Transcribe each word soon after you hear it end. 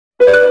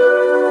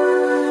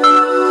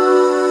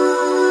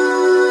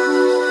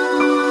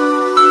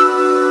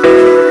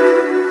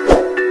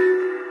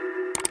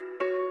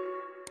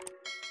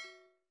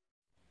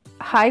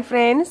Hi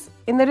friends,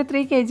 ഇന്നൊരു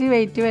 3 kg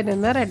wait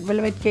വരുന്ന red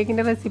velvet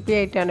കേക്കിൻ്റെ റെസിപ്പി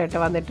ആയിട്ടാണ് കേട്ടോ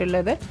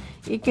വന്നിട്ടുള്ളത്.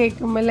 ഈ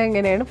കേക്കുമ്മൽ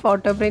എങ്ങനെയാണ്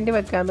ഫോട്ടോ പ്രിൻറ്റ്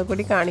വെക്കാമെന്ന്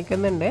കൂടി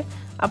കാണിക്കുന്നുണ്ട്.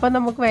 അപ്പോൾ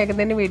നമുക്ക് വേഗം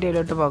തന്നെ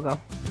വീഡിയോയിലോട്ട് പോകാം.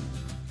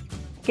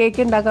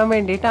 കേക്ക് ഉണ്ടാക്കാൻ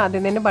വേണ്ടിയിട്ട്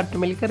ആദ്യം തന്നെ ബട്ടർ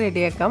മിൽക്ക്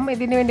റെഡിയാക്കാം.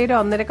 ഇതിന് വേണ്ടി ഒരു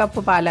 1.5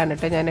 കപ്പ് പാലാണ്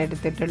കേട്ടോ ഞാൻ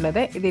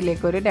എടുത്തിട്ടുള്ളത്.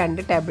 ഇതിലേക്ക് ഒരു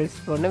 2 ടേബിൾ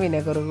സ്പൂൺ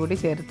വിനെഗർ കൂടി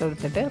ചേർത്ത്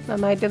കൊടുത്തിട്ട്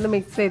നന്നായിട്ടൊന്ന്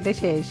മിക്സ് ചെയ്ത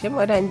ശേഷം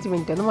ഒരു 5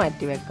 മിനിറ്റ് ഒന്ന്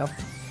മാറ്റി വെക്കാം.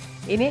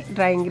 ഇനി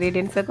ഡ്രൈ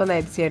ഇൻഗ്രീഡിയൻസ് ഒക്കെ ഒന്ന്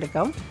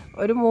അരിച്ചെടുക്കാം.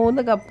 ഒരു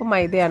 3 കപ്പ്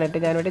മൈദയാണ് കേട്ടോ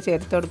ഞാനിവിടെ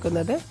ചേർത്ത്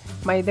കൊടുക്കുന്നത്.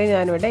 മൈദ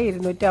ഞാനിവിടെ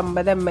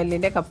 250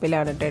 ml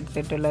കപ്പിലാണ് കേട്ടോ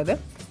എടുത്തിട്ടുള്ളത്.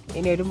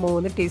 ഇനി ഒരു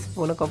 3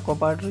 ടീസ്പൂൺ കൊക്കോ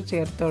പൗഡർ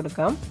ചേർത്ത്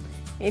കൊടുക്കാം.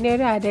 ഇനി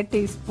ഒരു 1/2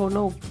 ടീസ്പൂൺ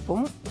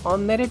ഉപ്പും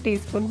 1.5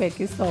 ടീസ്പൂൺ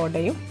ബേക്കിംഗ്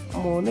സോഡയും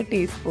 3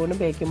 ടീസ്പൂൺ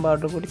ബേക്കിംഗ്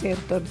പൗഡർ കൂടി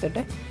ചേർത്ത്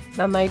കൊടുത്തിട്ട്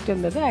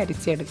നന്നായിട്ടൊന്നത്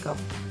അരിച്ചെടുക്കാം.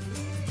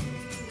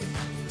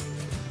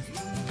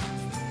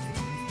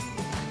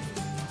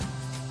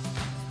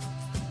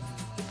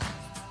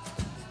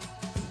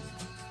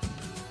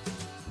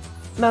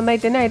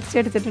 നന്നായിട്ട് തന്നെ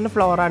അരിച്ചെടുത്തിട്ടുള്ള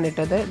ഫ്ലോറാണ്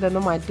ഇട്ടത്.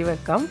 ഇതൊന്ന് മാറ്റി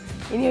വെക്കാം.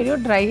 ഇനി ഒരു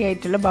ഡ്രൈ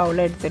ആയിട്ടുള്ള ബൗൾ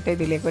എടുത്തിട്ട്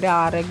ഇതിലേക്ക് ഒരു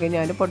 6 എഗ്ഗ്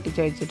ഞാൻ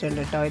പൊട്ടിച്ച് വെച്ചിട്ടുണ്ട്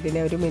കേട്ടോ.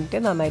 ഇതിനെ ഒരു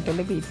മിനിറ്റ്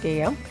നന്നായിട്ടൊന്ന് ബീറ്റ്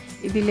ചെയ്യാം.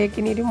 ഇതിലേക്ക്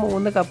ഇനി ഒരു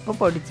 3 കപ്പ്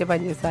പൊടിച്ച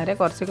പഞ്ചസാര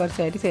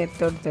കുറച്ചായിട്ട്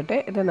ചേർത്ത് കൊടുത്തിട്ട്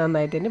ഇത്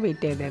നന്നായിട്ട് തന്നെ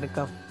ബീറ്റ്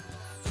ചെയ്തെടുക്കാം.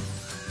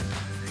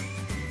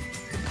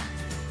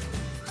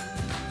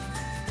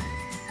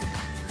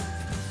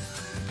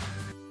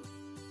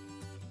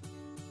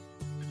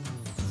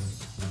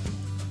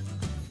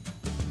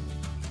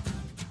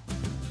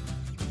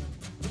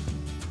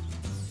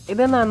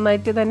 ഇത്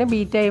നന്നായിട്ട് തന്നെ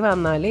ബീറ്റായി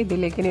വന്നാൽ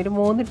ഇതിലേക്ക് ഇനി ഒരു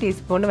 3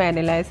 ടീസ്പൂൺ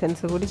വാനില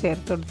എസൻസ് കൂടി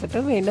ചേർത്ത് കൊടുത്തിട്ട്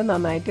വീണ്ടും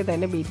നന്നായിട്ട്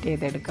തന്നെ ബീറ്റ്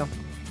ചെയ്തെടുക്കാം.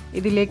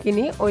 ഇതിലേക്ക്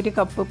ഇനി 1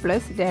 cup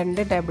plus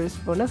 2 table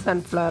spoon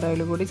sunflower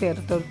oil കൂടി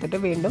ചേർത്ത് കൊടുത്തിട്ട്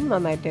വീണ്ടും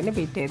നന്നായിട്ട് തന്നെ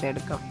ബീറ്റ്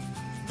ചെയ്തെടുക്കാം.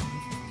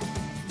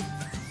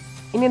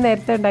 ഇനി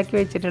നേരത്തെ ഉണ്ടാക്കി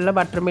വെച്ചിട്ടുള്ള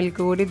ബട്ടർ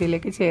മിൽക്ക് കൂടി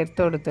ഇതിലേക്ക് ചേർത്ത്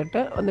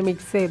കൊടുത്തിട്ട് ഒന്ന്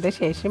മിക്സ് ചെയ്ത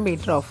ശേഷം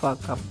ബീറ്റർ ഓഫ്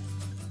ആക്കാം.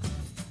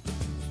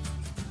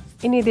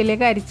 ഇനി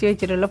ഇതിലേക്ക് അരിച്ച്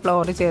വെച്ചിട്ടുള്ള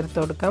ഫ്ലോർ ചേർത്ത്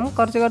കൊടുക്കാം.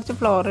 കുറച്ച്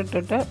ഫ്ലോർ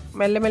ഇട്ടിട്ട്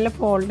മെല്ലെ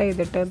ഫോൾഡ്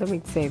ചെയ്തിട്ട് ഇത്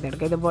മിക്സ്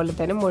ചെയ്തെടുക്കാം. ഇതുപോലെ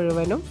തന്നെ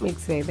മുഴുവനും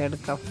മിക്സ്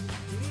ചെയ്തെടുക്കാം.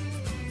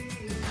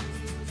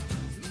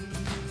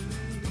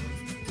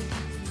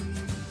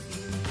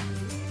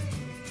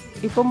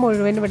 ഇപ്പം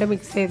മുഴുവൻ ഇവിടെ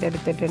മിക്സ്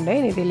ചെയ്തെടുത്തിട്ടുണ്ട്.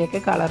 ഇനി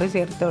ഇതിലേക്ക് കളർ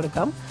ചേർത്ത്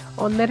കൊടുക്കാം.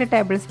 1.5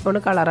 ടേബിൾ സ്പൂൺ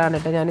കളറാണ്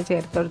കേട്ടോ ഞാൻ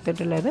ചേർത്ത്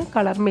കൊടുത്തിട്ടുള്ളത്.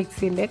 കളർ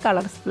മിക്സിൻ്റെ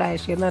കളർ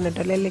സ്പ്ലാഷ് എന്ന്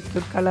പറഞ്ഞിട്ടുള്ള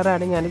ലിക്വിഡ്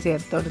കളറാണ് ഞാൻ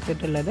ചേർത്ത്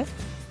കൊടുത്തിട്ടുള്ളത്.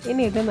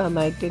 ഇനി ഇത്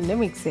നന്നായിട്ട് തന്നെ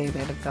മിക്സ്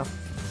ചെയ്തെടുക്കാം.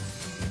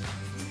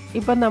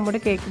 ഇപ്പം നമ്മുടെ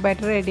കേക്ക്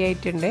ബാറ്റർ റെഡി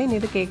ആയിട്ടുണ്ട്. ഇനി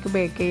ഇത് കേക്ക്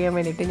ബേക്ക് ചെയ്യാൻ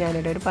വേണ്ടിയിട്ട്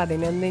ഞാനിവിടെ ഒരു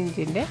 11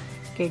 ഇഞ്ചിൻ്റെ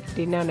കേക്ക്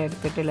ടിന്നാണ്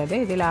എടുത്തിട്ടുള്ളത്.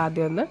 ഇതിൽ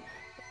ആദ്യം ഒന്ന്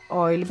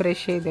ഓയിൽ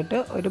ബ്രഷ് ചെയ്തിട്ട്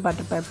ഒരു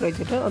ബട്ടർ പേപ്പർ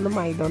വെച്ചിട്ട് ഒന്ന്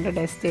മൈദ കൊണ്ട്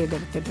ഡസ്റ്റ്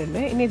ചെയ്തെടുത്തിട്ടുണ്ട്.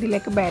 ഇനി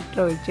ഇതിലേക്ക്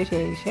ബാറ്റർ ഒഴിച്ച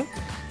ശേഷം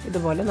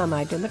ഇതുപോലെ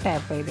നന്നായിട്ടൊന്ന്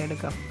ടാപ്പ്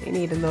ചെയ്തെടുക്കാം.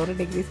 ഇനി 200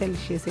 ഡിഗ്രി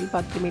സെൽഷ്യസിൽ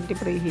 10 മിനിറ്റ്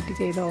പ്രീ ഹീറ്റ്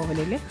ചെയ്ത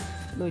ഓവനിൽ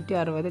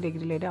 160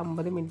 ഡിഗ്രിയിൽ ഒരു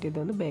 50 മിനിറ്റ്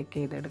ഇതൊന്ന് ബേക്ക്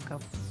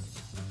ചെയ്തെടുക്കാം.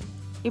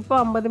 ഇപ്പോൾ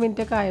 50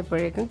 മിനിറ്റ് ഒക്കെ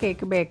ആയപ്പോഴേക്കും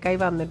കേക്ക് ബേക്കായി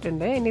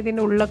വന്നിട്ടുണ്ട്. ഇനി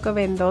ഇതിൻ്റെ ഉള്ളൊക്കെ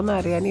വെന്തോന്ന്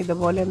അറിയാൻ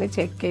ഇതുപോലെ ഒന്ന്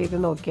ചെക്ക് ചെയ്ത്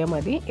നോക്കിയാൽ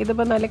മതി.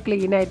 ഇതിപ്പോൾ നല്ല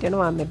ക്ലീൻ ആയിട്ടാണ്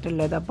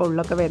വന്നിട്ടുള്ളത്. അപ്പോൾ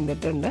ഉള്ളൊക്കെ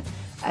വെന്തിട്ടുണ്ട്.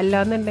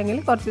 അല്ലാന്നുണ്ടെങ്കിൽ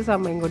കുറച്ച്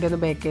സമയം കൂടി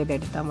ഒന്ന് ബേക്ക്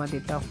ചെയ്തെടുത്താൽ മതി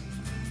കേട്ടോ.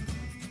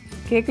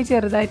 കേക്ക്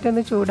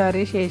ചെറുതായിട്ടൊന്ന്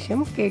ചൂടാറിയ ശേഷം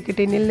കേക്ക്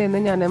ടിന്നിൽ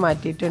നിന്ന് ഞാൻ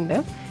മാറ്റിയിട്ടുണ്ട്.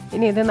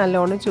 ഇനി ഇത്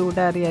നല്ലോണം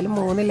ചൂടാറിയാൽ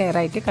 3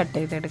 ലെയറായിട്ട് കട്ട്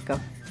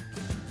ചെയ്തെടുക്കാം.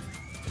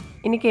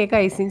 ഇനി കേക്ക്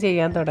ഐസിങ്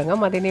ചെയ്യാൻ തുടങ്ങാം.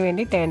 അതിന്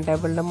വേണ്ടി ടേൺ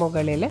ടേബിളിൻ്റെ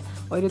മുകളിൽ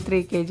ഒരു 3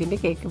 kg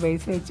കേക്ക്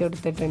ബേസ് വെച്ച്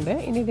കൊടുത്തിട്ടുണ്ട്.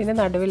 ഇനി ഇതിൻ്റെ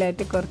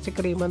നടുവിലായിട്ട് കുറച്ച്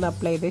ക്രീം ഒന്ന്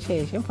അപ്ലൈ ചെയ്ത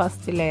ശേഷം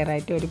ഫസ്റ്റ്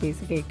ലെയറായിട്ട് ഒരു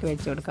പീസ് കേക്ക്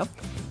വെച്ച് കൊടുക്കാം.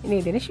 ഇനി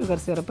ഇതിന് ഷുഗർ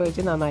സിറപ്പ്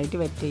വെച്ച് നന്നായിട്ട്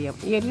വെറ്റ് ചെയ്യാം.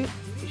 ഈ ഒരു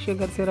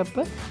sugar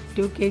syrup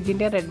 2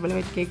 kg red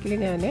velvet കേക്കിൽ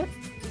ഞാൻ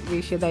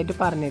വിശദമായിട്ട്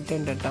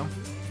പറഞ്ഞിട്ടുണ്ട് കേട്ടോ.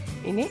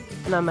 ഇനി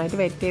നന്നായിട്ട്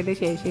വെറ്റ് ചെയ്ത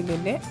ശേഷം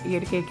ഇതിൻ്റെ ഈ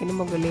ഒരു കേക്കിന്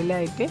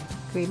മുകളിലായിട്ട്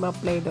ക്രീം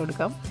അപ്ലൈ ചെയ്ത്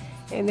കൊടുക്കാം.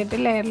 എന്നിട്ട്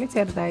ലെയറിൽ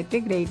ചെറുതായിട്ട്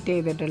ഗ്രേറ്റ്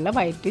ചെയ്തിട്ടുള്ള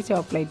വൈറ്റ്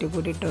ചോക്ലേറ്റ്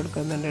കൂടി ഇട്ട്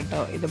കൊടുക്കുന്നുണ്ട് കേട്ടോ.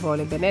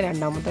 ഇതുപോലെ തന്നെ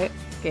രണ്ടാമത്തെ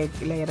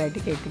കേക്ക്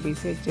ലെയറായിട്ട് കേക്ക്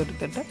പീസ് വെച്ച്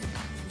കൊടുത്തിട്ട്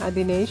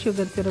അതിനെ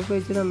ഷുഗർ സിറപ്പ്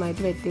വെച്ച്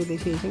നന്നായിട്ട് വെറ്റ് ചെയ്ത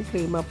ശേഷം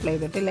ക്രീം അപ്ലൈ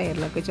ചെയ്തിട്ട്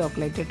ലെയറിലൊക്കെ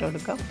ചോക്ലേറ്റ് ഇട്ട്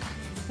കൊടുക്കാം.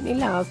 ഇനി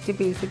ലാസ്റ്റ്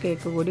പീസ്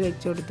കേക്ക് കൂടി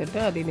വെച്ച് കൊടുത്തിട്ട്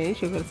അതിനെ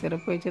ഷുഗർ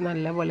സിറപ്പ് വെച്ച്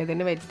നല്ലപോലെ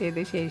തന്നെ വെറ്റ്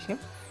ചെയ്ത ശേഷം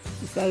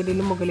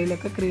സൈഡിലും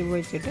മുകളിലൊക്കെ ക്രീം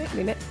വെച്ചിട്ട്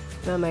ഇതിനെ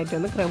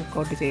നന്നായിട്ടൊന്ന് ക്രീം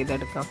കോട്ട്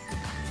ചെയ്തെടുക്കാം.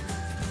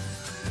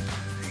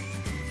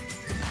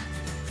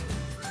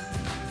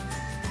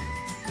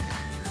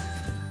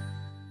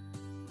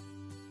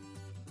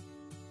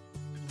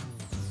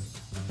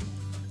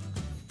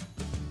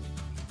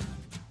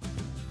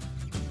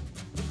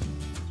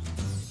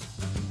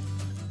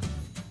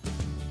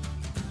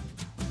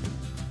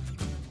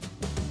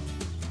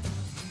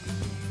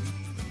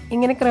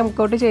 ഇങ്ങനെ ക്രീം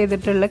കോട്ട്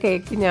ചെയ്തിട്ടുള്ള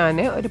കേക്ക് ഞാൻ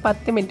ഒരു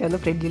 10 മിനിറ്റ് ഒന്ന്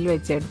ഫ്രിഡ്ജിൽ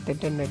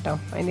വെച്ചെടുത്തിട്ടുണ്ട് കേട്ടോ.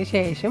 അതിന്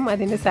ശേഷം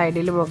അതിൻ്റെ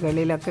സൈഡിൽ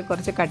മുകളിലൊക്കെ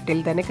കുറച്ച്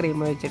കട്ടിയിൽ തന്നെ ക്രീം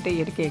വെച്ചിട്ട് ഈ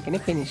ഒരു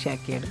കേക്കിന് ഫിനിഷ്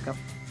ആക്കിയെടുക്കാം.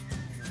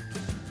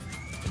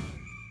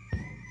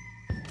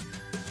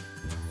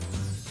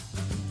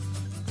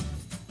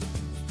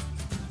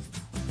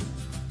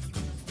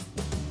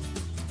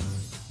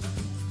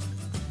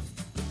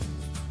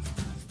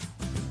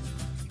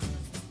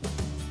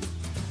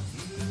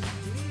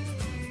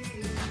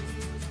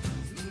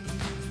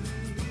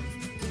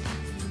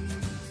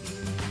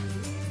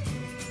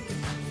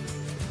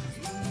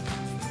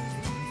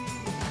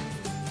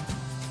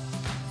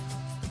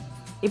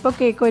 ഇപ്പോൾ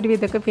കേക്ക്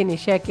ഒരുവിധമൊക്കെ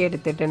ഫിനിഷാക്കി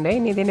എടുത്തിട്ടുണ്ട്.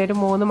 ഇനി ഇതിനൊരു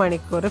 3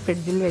 മണിക്കൂർ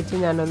ഫ്രിഡ്ജിൽ വെച്ച്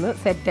ഞാനൊന്ന്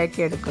സെറ്റാക്കി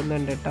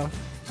എടുക്കുന്നുണ്ട് കേട്ടോ.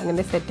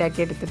 അങ്ങനെ സെറ്റാക്കി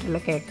എടുത്തിട്ടുള്ള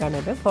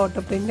കേക്കാണിത്. ഫോട്ടോ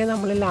പ്രിൻ്റ്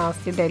നമ്മൾ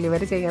ലാസ്റ്റ്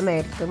ഡെലിവറി ചെയ്യാൻ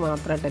നേരത്ത്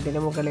മാത്രമായിട്ട് ഇതിന്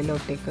മുകളിൽ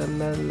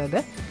ഒട്ടിക്കുന്നുള്ളത്.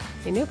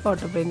 ഇനി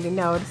ഫോട്ടോ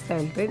പ്രിൻറ്റിൻ്റെ ആ ഒരു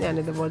സ്ഥലത്ത്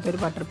ഞാനിതുപോലത്തെ ഒരു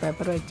ബട്ടർ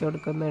പേപ്പർ വെച്ച്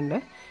കൊടുക്കുന്നുണ്ട്.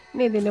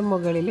 ഇനി ഇതിൻ്റെ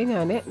മുകളിൽ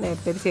ഞാൻ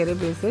നേരത്തെ ഒരു ചെറിയ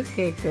പീസ്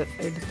കേക്ക്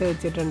എടുത്ത്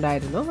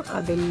വെച്ചിട്ടുണ്ടായിരുന്നു.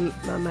 അതിൽ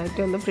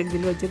നന്നായിട്ടൊന്ന്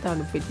ഫ്രിഡ്ജിൽ വെച്ച്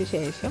തണുപ്പിച്ച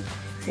ശേഷം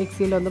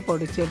മിക്സിയിലൊന്ന്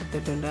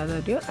പൊടിച്ചെടുത്തിട്ടുണ്ട്.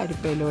 അതൊരു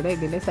അരിപ്പയിലൂടെ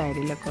ഇതിൻ്റെ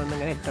സൈഡിലൊക്കെ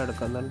ഒന്നിങ്ങനെ ഇട്ട്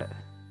കൊടുക്കുന്നുണ്ട്.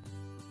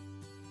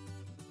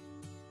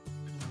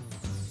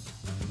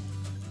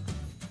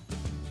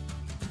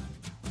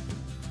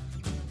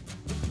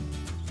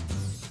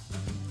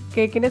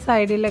 കേക്കിൻ്റെ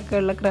സൈഡിലൊക്കെ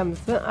ഉള്ള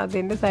ക്രംസ്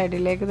അതിൻ്റെ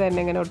സൈഡിലേക്ക് തന്നെ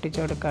ഇങ്ങനെ ഒട്ടിച്ചു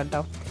കൊടുക്കാം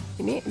കേട്ടോ.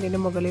 ഇനി ഇതിൻ്റെ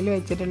മുകളിൽ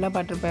വെച്ചിട്ടുള്ള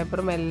ബട്ടർ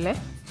പേപ്പർ മെല്ലെ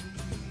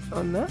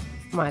ഒന്ന്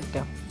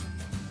മാറ്റാം.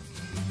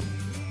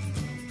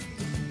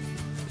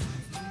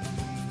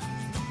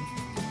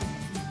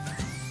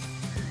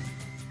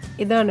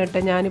 ഇതാണ് കേട്ടോ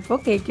ഞാനിപ്പോൾ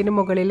കേക്കിന്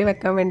മുകളിൽ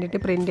വെക്കാൻ വേണ്ടിയിട്ട്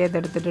പ്രിൻറ്റ്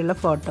ചെയ്തെടുത്തിട്ടുള്ള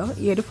ഫോട്ടോ.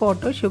 ഈ ഒരു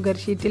ഫോട്ടോ ഷുഗർ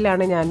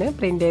ഷീറ്റിലാണ് ഞാൻ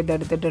പ്രിൻറ്റ്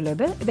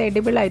ചെയ്തെടുത്തിട്ടുള്ളത്. ഇത്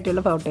എഡിബിൾ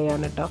ആയിട്ടുള്ള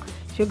ഫോട്ടോയാണ് കേട്ടോ.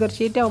 ഷുഗർ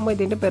ഷീറ്റ് ആകുമ്പോൾ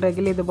ഇതിൻ്റെ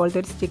പിറകിൽ ഇതുപോലത്തെ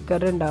ഒരു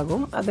സ്റ്റിക്കർ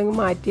ഉണ്ടാകും. അത്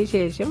മാറ്റിയ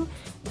ശേഷം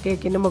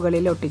കേക്കിൻ്റെ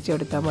മുകളിൽ ഒട്ടിച്ചു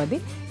കൊടുത്താൽ മതി.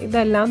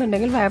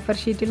 ഇതല്ലാന്നുണ്ടെങ്കിൽ വേപ്പർ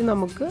ഷീറ്റിൽ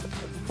നമുക്ക്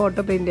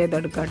ഫോട്ടോ പ്രിൻറ്റ്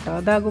ചെയ്തെടുക്കാം കേട്ടോ.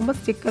 അതാകുമ്പോൾ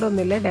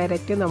സ്റ്റിക്കറൊന്നുമില്ല,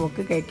 ഡയറക്റ്റ്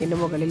നമുക്ക് കേക്കിൻ്റെ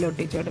മുകളിൽ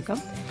ഒട്ടിച്ചെടുക്കാം.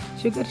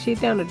 ഷുഗർ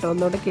ഷീറ്റാണ് കേട്ടോ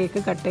ഒന്നുകൂടെ കേക്ക്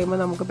കട്ട് ചെയ്യുമ്പോൾ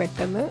നമുക്ക്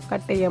പെട്ടെന്ന്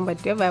കട്ട് ചെയ്യാൻ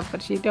പറ്റുക.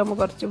 വേപ്പർ ഷീറ്റ് ആകുമ്പോൾ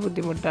കുറച്ച്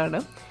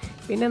ബുദ്ധിമുട്ടാണ്.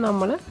 പിന്നെ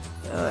നമ്മൾ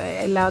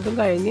എല്ലാതും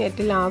കഴിഞ്ഞ്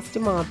ഏറ്റവും ലാസ്റ്റ്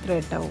മാത്രമേ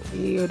ഇട്ടാവും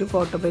ഈ ഒരു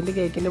ഫോട്ടോ പ്രിൻറ്റ്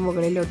കേക്കിൻ്റെ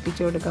മുകളിൽ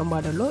ഒട്ടിച്ചു കൊടുക്കാൻ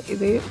പാടുള്ളൂ.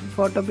 ഇത്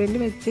ഫോട്ടോ പ്രിൻറ്റ്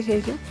വെച്ച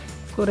ശേഷം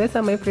കുറേ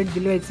സമയം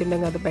ഫ്രിഡ്ജിൽ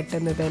വെച്ചിട്ടുണ്ടെങ്കിൽ അത്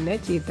പെട്ടെന്ന് തന്നെ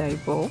ചീത്തയായി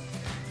പോവും.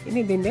 ഇനി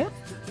ഇതിൻ്റെ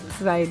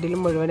സൈഡിൽ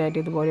മുഴുവനായിട്ട്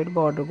ഇതുപോലെ ഒരു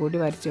ബോർഡർ കൂടി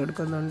വരച്ച്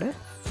കൊടുക്കുന്നുണ്ട്.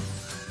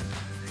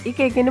 ഈ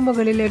കേക്കിൻ്റെ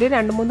മുകളിൽ ഒരു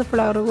 2-3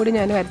 ഫ്ലവർ കൂടി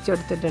ഞാൻ വരച്ച്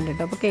കൊടുത്തിട്ടുണ്ട്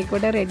കേട്ടോ. അപ്പോൾ കേക്ക്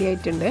ഇവിടെ റെഡി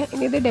ആയിട്ടുണ്ട്.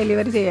 ഇനി ഇത്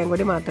ഡെലിവറി ചെയ്യാൻ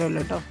കൂടി മാത്രമേ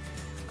ഉള്ളൂ കേട്ടോ.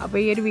 അപ്പോൾ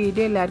ഈ ഒരു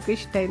വീഡിയോ എല്ലാവർക്കും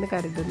ഇഷ്ടമായി എന്ന്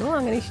കരുതുന്നു.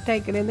 അങ്ങനെ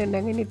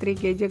ഇഷ്ടമായിക്കണമെന്നുണ്ടെങ്കിൽ ഇനി 3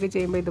 kg ഒക്കെ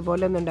ചെയ്യുമ്പോൾ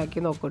ഇതുപോലെ ഒന്ന് ഉണ്ടാക്കി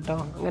നോക്കൂ കേട്ടോ.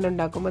 അങ്ങനെ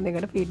ഉണ്ടാക്കുമ്പോൾ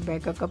നിങ്ങളുടെ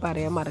ഫീഡ്ബാക്കൊക്കെ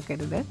പറയാൻ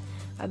മറക്കരുത്.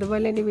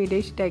 അതുപോലെ എൻ്റെ വീഡിയോ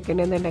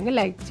ഇഷ്ടമായിക്കണമെന്നുണ്ടെങ്കിൽ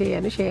ലൈക്ക്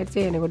ചെയ്യാനും ഷെയർ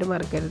ചെയ്യാനും കൂടി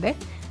മറക്കരുത്.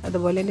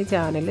 അതുപോലെ എൻ്റെ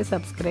ചാനൽ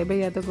സബ്സ്ക്രൈബ്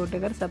ചെയ്യാത്ത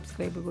കൂട്ടുകാർ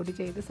സബ്സ്ക്രൈബ് കൂടി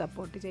ചെയ്ത്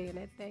സപ്പോർട്ട്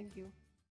ചെയ്യണേ. താങ്ക്